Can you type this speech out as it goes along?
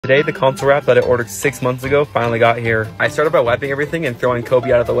today the console wrap that I ordered 6 months ago finally got here. I started by wiping everything and throwing Kobe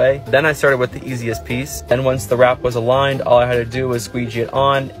out of the way. Then I started with the easiest piece. Then once the wrap was aligned, all I had to do was squeegee it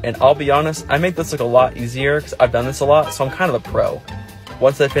on. And I'll be honest, I make this look a lot easier because I've done this a lot, so I'm kind of a pro.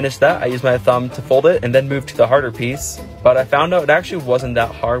 Once I finished that, I used my thumb to fold it and then moved to the harder piece. But I found out it actually wasn't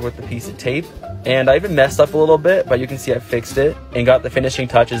that hard with the piece of tape. And I even messed up a little bit, but you can see I fixed it and got the finishing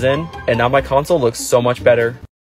touches in. And now my console looks so much better.